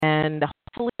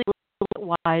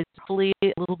otherwise, hopefully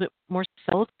a little bit more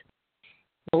settled.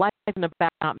 Life isn't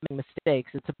about not making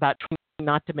mistakes. It's about trying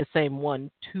not to make the same one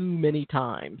too many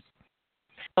times.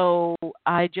 So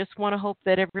I just want to hope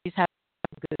that everybody's having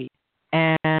a good week.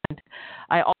 And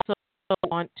I also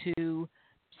want to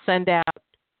send out,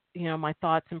 my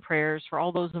thoughts and prayers for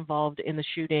all those involved in the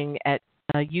shooting at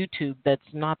YouTube that's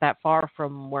not that far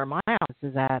from where my office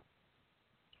is at.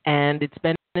 And it's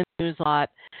been in the news a lot.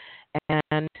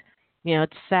 And,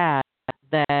 it's sad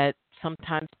that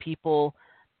sometimes people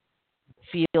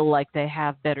feel like they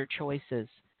have better choices.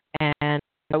 And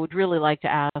I would really like to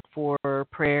ask for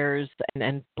prayers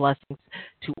and blessings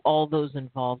to all those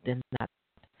involved in that.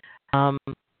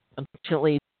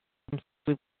 Unfortunately,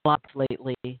 we've lost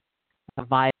lately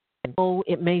violence. Oh,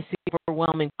 it may seem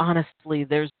overwhelming. Honestly,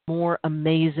 there's more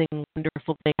amazing,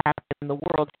 wonderful things happening in the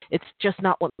world. It's just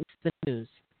not what makes the news.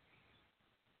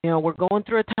 We're going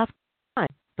through a tough time,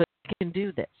 but we can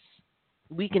do this.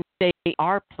 We can stay in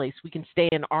our place. We can stay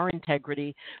in our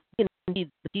integrity. We can be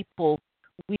the people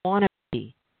we want to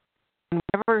be. And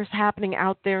whatever is happening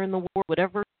out there in the world,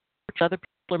 whatever other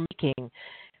people are making,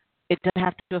 it doesn't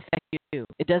have to affect you.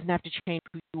 It doesn't have to change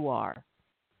who you are.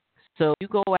 So you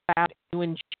go out, you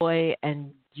enjoy,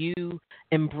 and you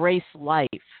embrace life,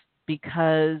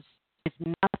 because if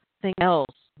nothing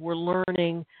else, we're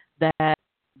learning that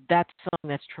that's something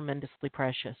that's tremendously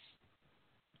precious.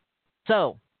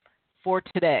 So, for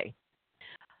today,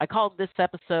 I called this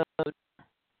episode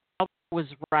 "I Was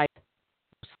Right,"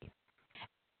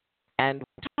 and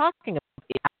we're talking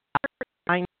about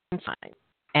Einstein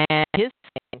and his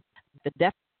saying the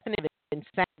definition of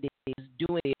insanity is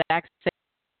doing the exact same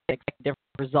expect different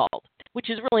result, which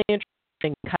is really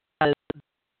interesting because it's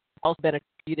also been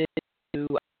attributed to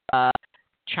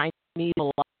Chinese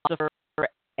philosopher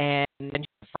and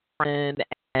friend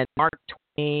and Mark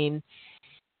Twain.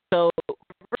 So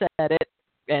whoever said it,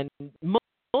 and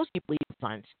most people believe in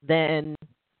science, then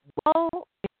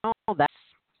that's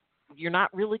you're not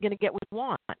really going to get what you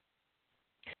want.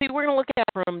 See, we're going to look at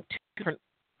it from two different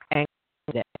angles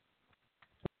today.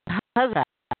 Because of that,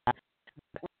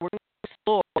 we're going to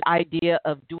explore the idea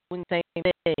of doing the same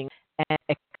thing and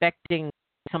expecting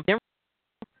something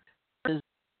different versus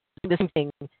doing the same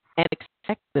thing and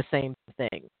expect the same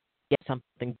thing, yet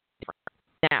something different.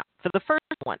 Now, for the first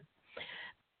one,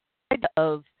 the idea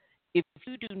of if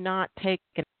you do not take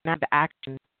an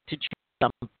action to change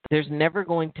something, there's never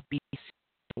going to be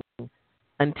something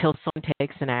until someone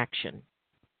takes an action.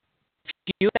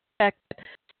 If you expect that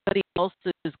somebody else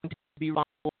is going to be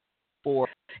responsible for,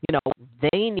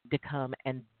 they need to come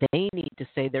and they need to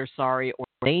say they're sorry or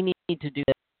they need to do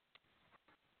this,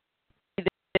 they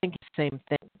think it's the same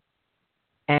thing.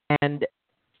 And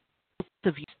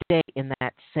both of you stay in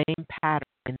that same pattern,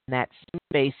 in that same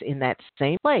space, in that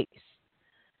same place,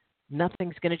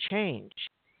 nothing's going to change.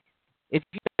 If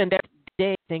you spend every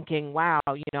day thinking, wow,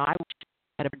 I wish I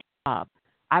had a better job,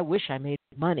 I wish I made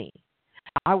money,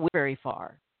 I went very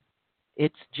far,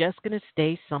 it's just going to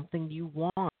stay something you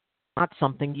want, not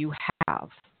something you have.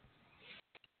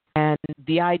 And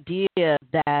the idea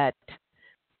that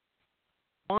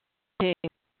wanting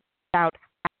without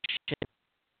action,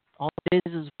 all it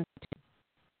is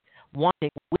wanting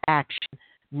with action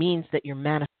means that you're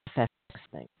manifesting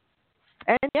something.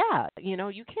 And yeah, you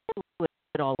can't do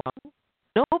it all alone.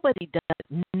 Nobody does it.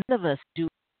 None of us do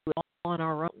it all on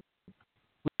our own.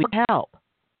 We need help.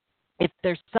 If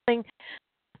there's something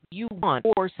you want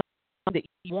or something that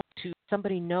you want to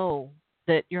somebody know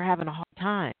that you're having a hard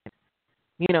time,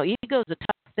 ego's a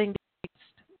tough thing to fix.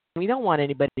 We don't want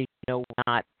anybody to know we're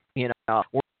not, we're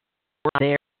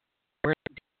there, we're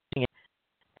doing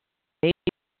it.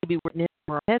 Maybe we're in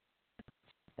our heads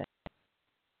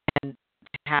and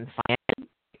have finance,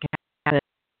 it can happen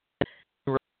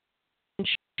in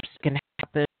relationships, it can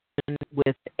happen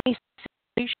with any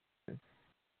situation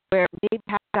where maybe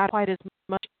I got quite as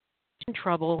much in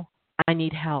trouble, I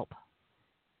need help,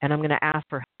 and I'm going to ask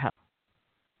for help.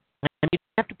 And you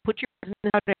have to put your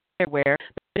business out everywhere,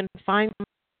 but you can find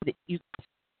somebody that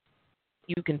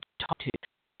you can talk to.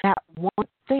 That one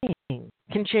thing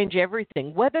can change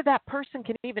everything, whether that person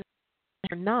can even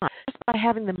or not, just by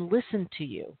having them listen to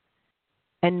you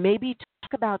and maybe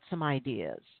talk about some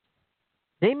ideas.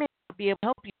 They may not be able to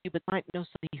help you, but might know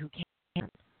somebody who can.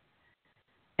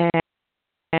 And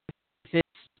if it's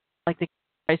like the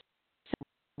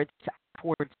it's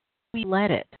outwards, we let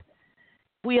it.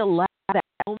 We allow that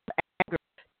anger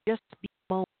just to be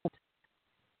a moment.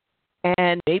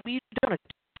 And maybe you don't talk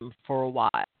to them for a while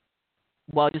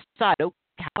you decide, okay,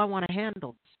 how do I want to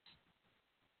handle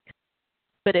this?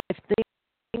 But if they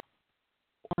go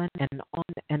on and on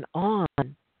and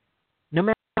on, no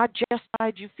matter how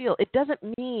justified you feel. It doesn't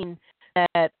mean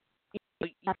that you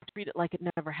have to treat it like it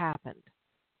never happened.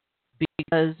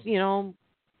 Because,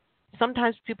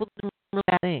 sometimes people do really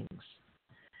bad things.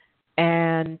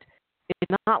 And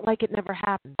it's not like it never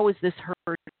happened. How is this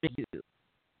hurting you?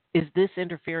 Is this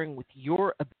interfering with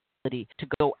your ability to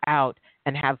go out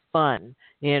and have fun?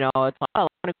 It's like, oh, I want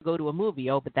to go to a movie.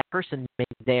 Oh, but that person may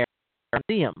be there. I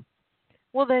see them.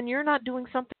 Well, then you're not doing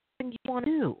something you want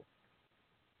to do.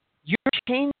 You're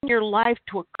changing your life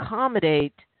to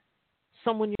accommodate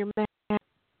someone you're mad at.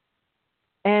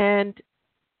 And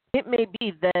it may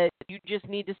be that you just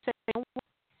need to say,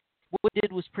 what you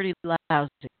did was pretty lousy.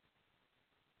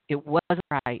 It wasn't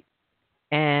right.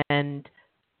 And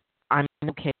I'm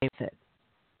okay with it.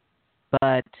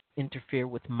 But interfere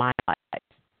with my life.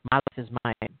 My life is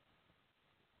mine.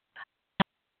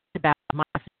 It's about my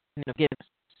feeling of forgiveness,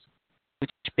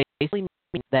 which basically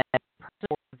means that person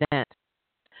or event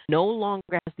no longer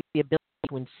has the ability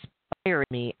to inspire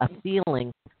me a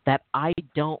feeling that I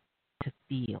don't want to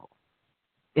feel.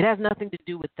 It has nothing to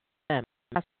do with them.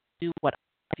 It has to do with what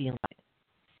I feel like.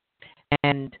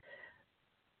 And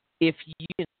if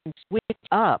you can switch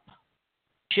up,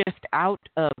 shift out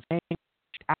of anger,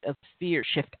 shift out of fear,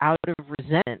 shift out of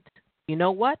resentment, you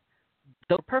know what?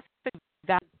 Those are perfect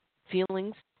valid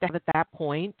feelings to have at that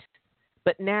point,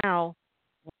 but now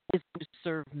what is going to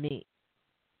serve me?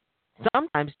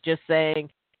 Sometimes just saying,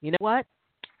 you know what?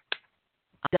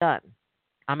 I'm done.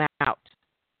 I'm out.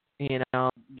 You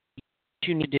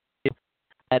need to do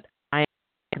that. I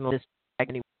can list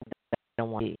anywhere that I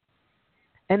don't want to be.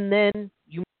 And then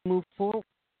you move forward.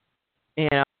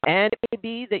 And it may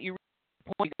be that you reach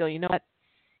a point you go, you know what?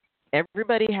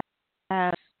 Everybody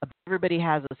has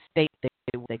a state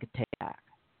they could take back.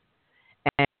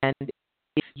 And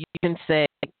if you can say,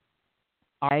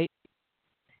 all right,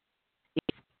 if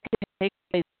you can take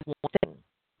away one thing,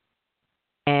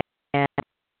 and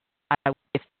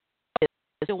if I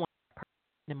still want a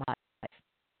person in my life,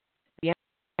 the answer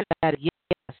to that is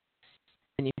yes,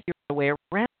 and you figure a way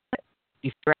around it.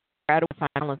 You figure out a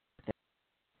balance with it.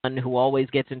 One who always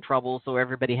gets in trouble, so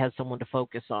everybody has someone to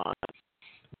focus on.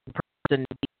 The person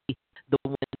be the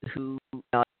one who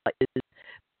is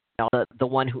the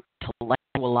one who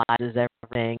intellectualizes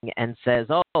everything and says,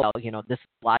 "Oh, well, this is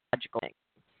a logical thing."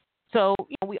 So,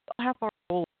 we all have our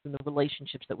roles in the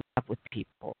relationships that we have with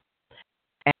people,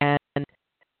 and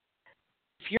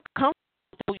if you're comfortable,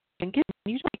 you can get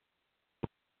usually.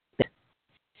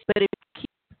 But if you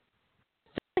keep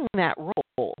filling that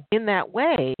role in that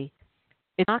way,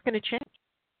 it's not going to change.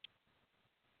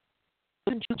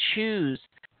 You can choose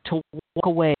to walk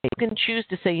away. You can choose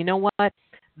to say, you know what,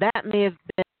 that may have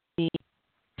been me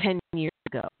 10 years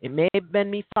ago. It may have been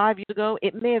me 5 years ago.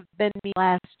 It may have been me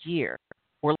last year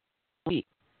or last week.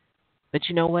 But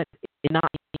you know what? It's not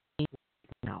me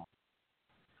now.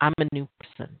 I'm a new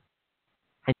person.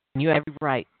 And you have every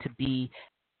right to be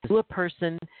a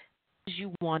person as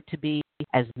you want to be,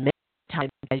 as many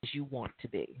times as you want to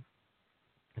be.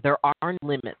 There are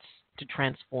limits to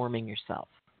transforming yourself.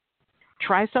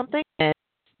 Try something, and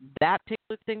if that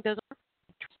particular thing doesn't work,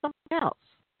 try something else.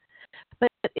 But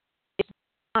it's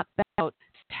not about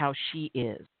how she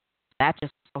is. That's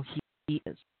just how he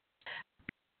is.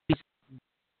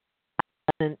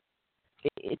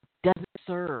 It doesn't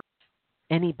serve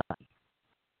anybody.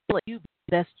 Let you be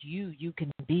the best you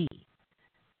can be,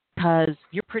 because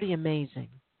you're pretty amazing,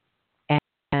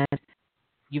 and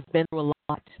you've been through a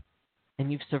lot,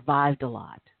 and you've survived a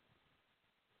lot,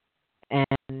 and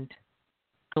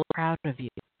I'm proud of you.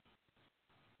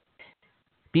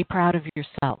 Be proud of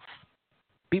yourself.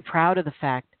 Be proud of the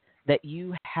fact that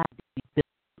you have the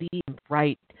ability and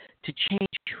right to change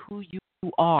who you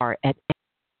are at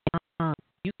any time.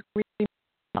 You can redeem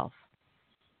yourself.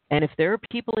 And if there are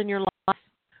people in your life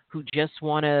who just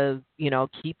want to,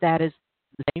 keep that as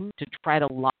the same, to try to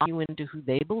lock you into who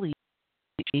they believe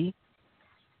to be,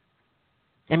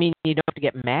 I mean, you don't have to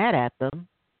get mad at them,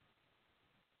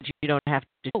 but you don't have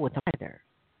to deal with them either.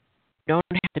 You don't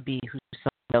have to be who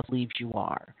someone else believes you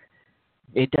are.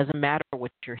 It doesn't matter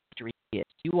what your history is.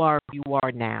 You are who you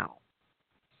are now.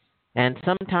 And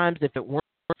sometimes if it weren't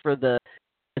for the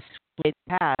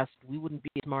past, we wouldn't be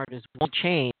as smart as we want to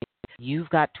change. You've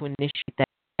got to initiate that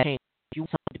change. You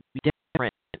want something to be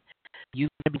different. You've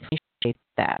got to initiate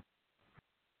that.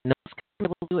 No one's going to be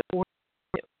able to do it for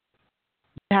you.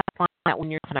 You have to find that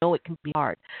when you're. I know it can be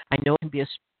hard. I know it can be a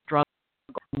struggle.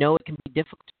 I know it can be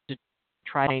difficult to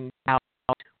try and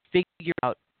figure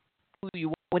out who you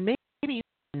are when maybe you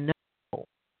know.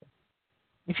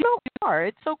 If you know who you are,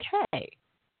 it's okay.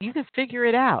 You can figure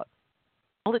it out.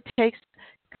 All it takes is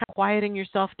kind of quieting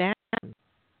yourself down.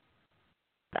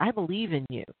 I believe in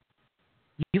you.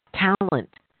 You have talent.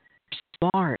 You're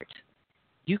smart.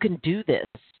 You can do this.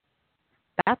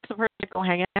 That's the person to go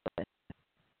hang out with.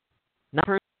 Not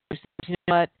the person who says, you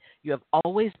know what, you have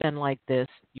always been like this.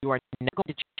 You are never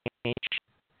going to change.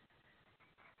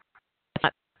 That's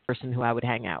not the person who I would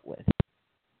hang out with.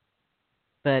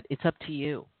 But it's up to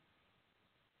you.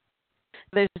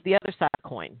 There's the other side of the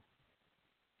coin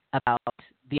about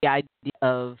the idea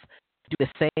of doing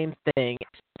the same thing,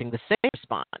 expecting the same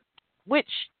response, which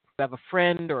you have a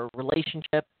friend or a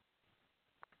relationship,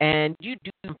 and you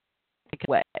do it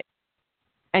a way.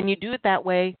 And you do it that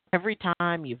way every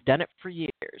time. You've done it for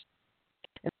years.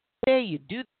 And say you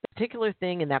do the particular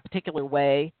thing in that particular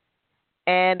way,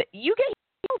 and you get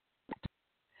yelled at.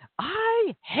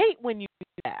 I hate when you do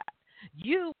that.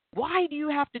 Why do you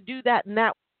have to do that in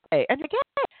that way? And again,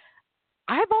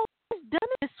 I've always done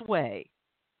it this way.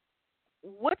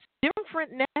 What's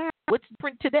different now? What's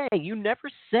different today? You never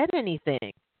said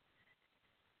anything.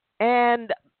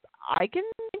 And I can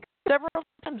think of several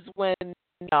times when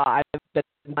I've been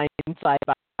my inside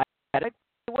about it.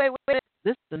 Wait,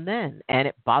 this and then. And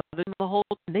it bothered them the whole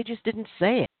time. They just didn't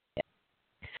say it.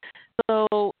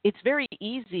 So it's very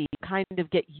easy to kind of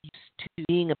get used to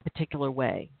being a particular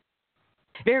way.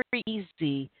 Very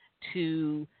easy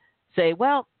to say,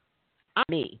 well, I'm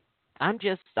me. I'm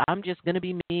just going to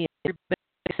be me. Everybody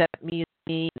accept me as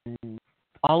me, and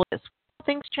all of this.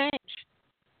 Things change.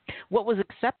 What was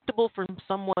acceptable from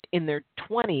someone in their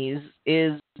 20s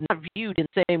is not viewed in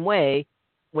the same way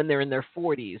when they're in their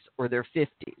 40s or their 50s.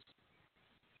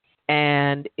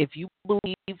 And if you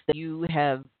believe that you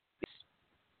have it's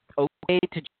okay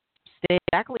to stay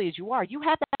exactly as you are, you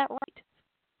have that right.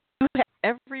 You have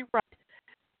every right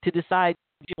to decide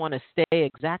if you want to stay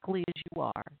exactly as you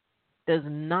are. Does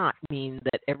not mean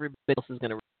that everybody else is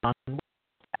going to respond with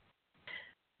that.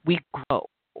 We grow.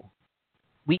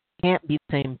 We can't be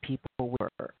the same people we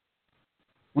were.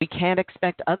 We can't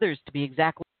expect others to be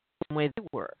exactly the same way they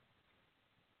were.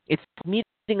 It's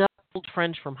meeting up old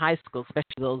friends from high school,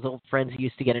 especially those old friends you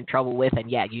used to get in trouble with, and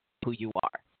yeah, you know who you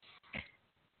are.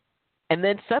 And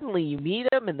then suddenly you meet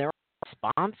them, and they're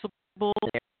responsible.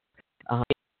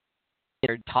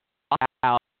 They're talking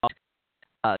about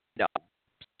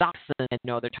stocks, and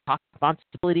they're talking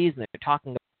responsibilities, and they're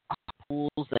talking about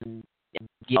pools, and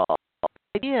the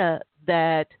idea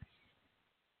that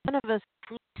none of us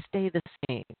truly stay the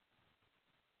same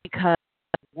because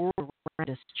the world around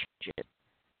us changes.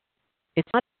 It's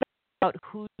not about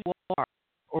who you are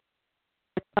or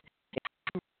how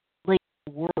you relate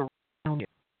to the world around you.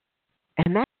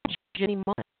 And that can change any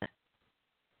moment.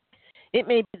 It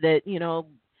may be that,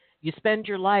 you spend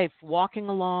your life walking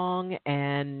along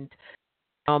and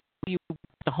you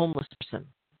a homeless person.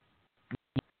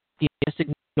 You just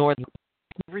ignore them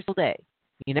every single day.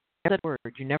 You never said a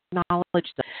word. You never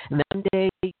acknowledged them. And then one day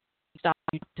you stop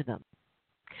and you talk to them.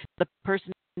 The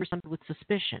person responded with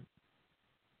suspicion.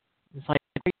 It's like,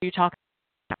 what are you talking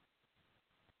about?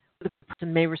 The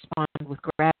person may respond with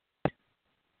gratitude.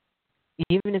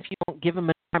 Even if you don't give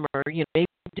them a timer, maybe you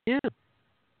do.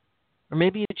 Or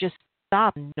maybe you just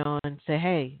stop and say,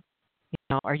 hey,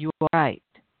 are you all right?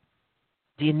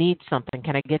 Do you need something?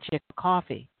 Can I get you a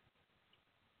coffee?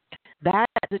 That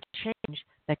is a change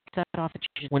that sets off the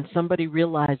change when somebody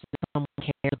realizes someone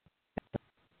cares about them.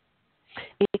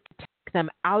 It can take them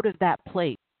out of that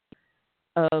place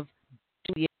of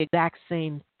doing the exact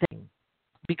same thing.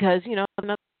 Because,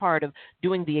 another part of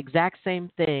doing the exact same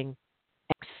thing,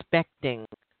 expecting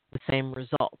the same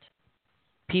result.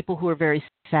 People who are very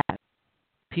sad,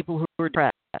 people who are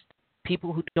depressed,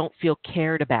 people who don't feel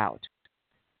cared about,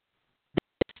 they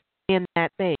stay in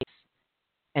that space.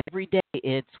 And every day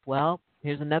it's, well,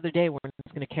 here's another day where no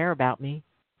one's going to care about me.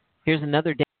 Here's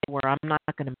another day where I'm not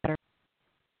going to matter.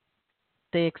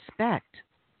 They expect.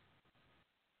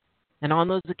 And on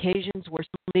those occasions where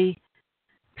somebody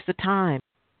takes the time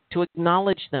to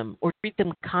acknowledge them or treat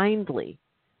them kindly,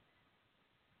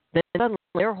 then suddenly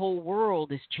their whole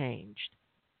world is changed.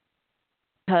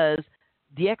 Because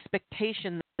the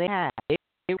expectation that they had, they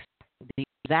expect the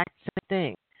exact same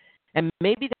thing. And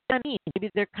maybe they're not mean. Maybe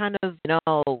they're kind of,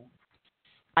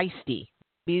 feisty.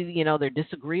 Maybe, they're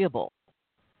disagreeable.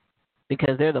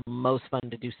 Because they're the most fun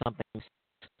to do something.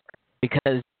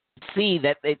 Because you see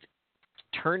that it's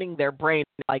turning their brain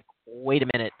like, wait a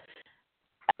minute.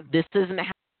 This isn't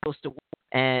how it's supposed to work.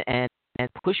 And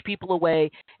push people away.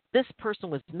 This person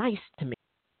was nice to me.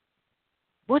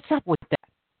 What's up with that?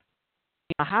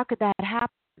 How could that happen?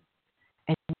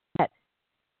 And yet,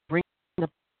 bring the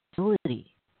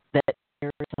possibility that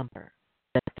there is something,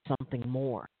 that there's something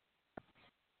more.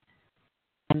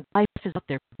 And life is up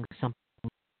there for something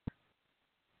more.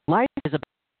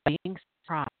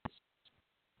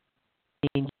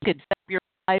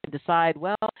 decide,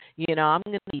 well, I'm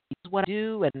going to use what I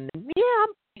do, and yeah,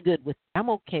 I'm pretty good with I'm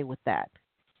okay with that.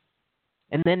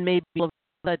 And then maybe you've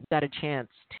got a chance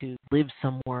to live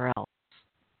somewhere else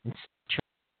and start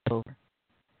over.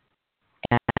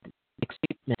 And the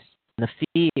excitement and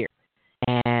the fear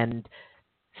and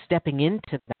stepping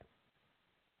into that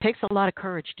takes a lot of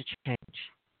courage to change.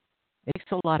 It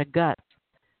takes a lot of guts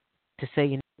to say,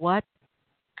 you know what?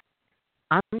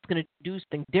 I'm going to do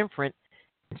something different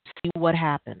and see what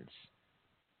happens.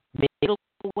 Maybe it'll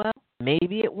go well,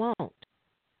 maybe it won't.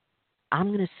 I'm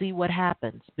going to see what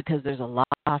happens because there's a lot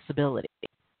of possibility.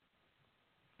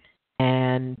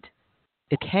 And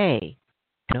it's okay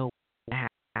to know what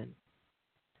happens.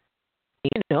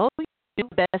 You do the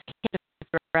best you can to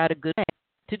figure out a good way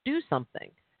to do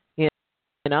something.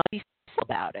 Be simple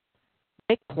about it.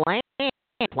 Make plans.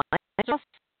 Plans.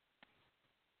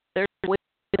 There's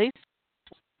ways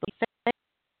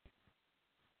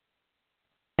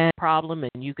and problem,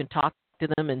 and you can talk to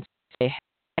them and say,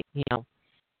 hey,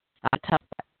 I tell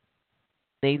that.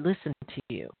 They listen to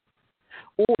you.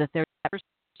 Or that they're that person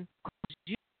because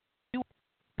you no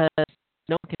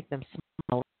one can make them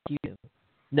smile like you do.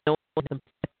 No one can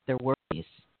fit their worries.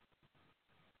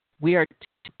 We are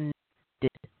too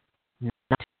connected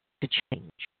not to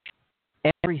change.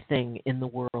 Everything in the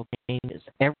world changes.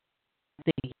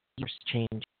 Everything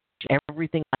changes.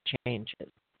 Everything changes.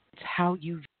 It's how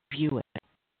you view it.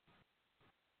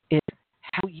 It's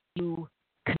how you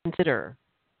consider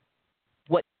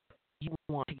what you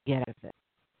want to get out of it.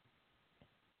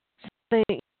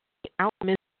 Something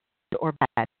optimistic or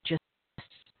bad, just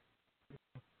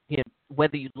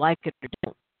whether you like it or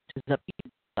don't, is up to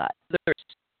you. Whether it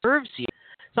serves you.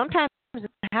 Sometimes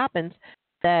it happens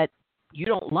that you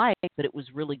don't like, but it was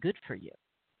really good for you.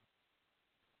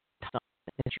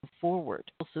 As you forward,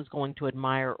 else is going to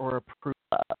admire or approve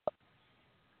of.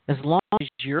 As long as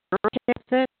you're okay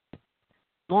with it,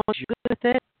 as long as you're good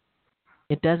with it,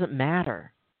 it doesn't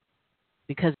matter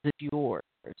because it's yours,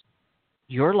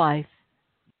 your life,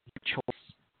 your choice.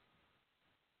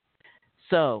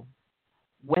 So,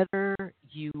 whether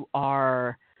you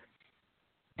are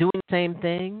doing the same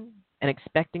thing and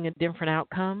expecting a different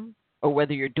outcome, or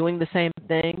whether you're doing the same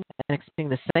thing and expecting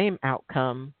the same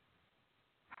outcome,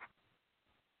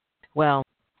 well,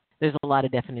 there's a lot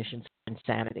of definitions for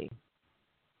insanity.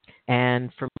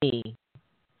 And for me,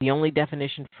 the only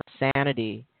definition for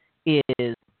sanity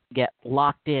is get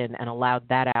locked in and allow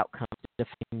that outcome to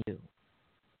define you.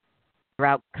 Your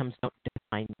outcomes don't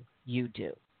define you, you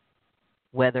do.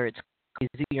 Whether it's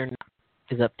crazy or not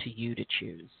is up to you to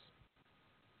choose.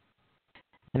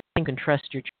 And you can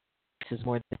trust your choices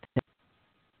more than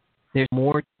there's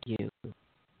more to you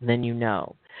than you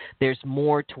know. There's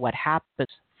more to what happens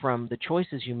from the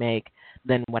choices you make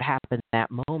than what happens at that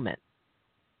moment.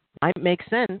 It might make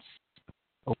sense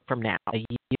from now, a year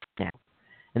from now.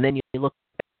 And then you look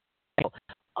back and go,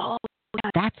 oh,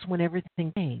 that's when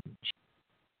everything changed.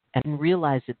 I didn't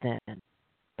realize it then,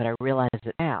 but I realize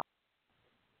it now.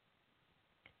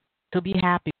 So be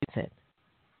happy with it.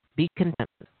 Be content.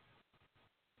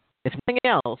 If nothing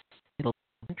else, it'll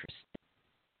be interesting.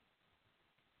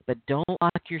 But don't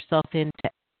lock yourself into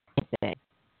anything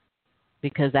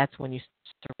because that's when you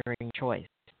start hearing choice.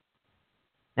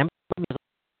 And there's a lot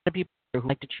of people who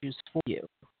like to choose for you.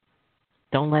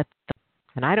 Don't let them,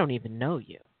 and I don't even know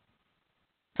you.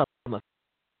 So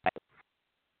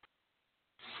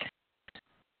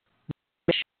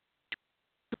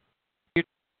you're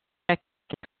checking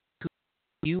who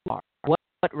you are, what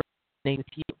resonates with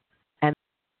you, and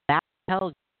that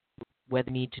tells you whether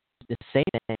you need to do the same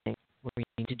thing or you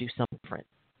need to do something different.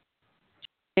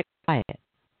 Get quiet.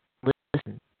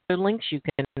 Listen. There are links. You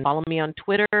can follow me on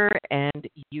Twitter, and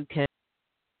you can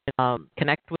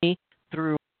connect with me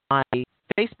through my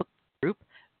Facebook group,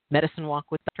 Medicine Walk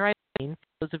with Dr. Ayleen.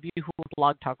 For those of you who are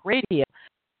Blog Talk Radio,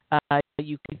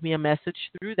 you can give me a message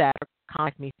through that or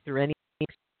contact me through any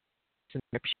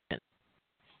subscription.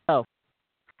 So,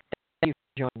 thank you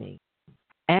for joining me.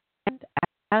 And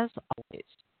as always,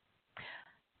 I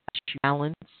wish you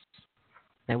balance.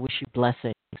 I wish you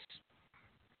blessings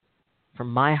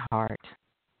from my heart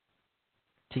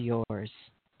to yours.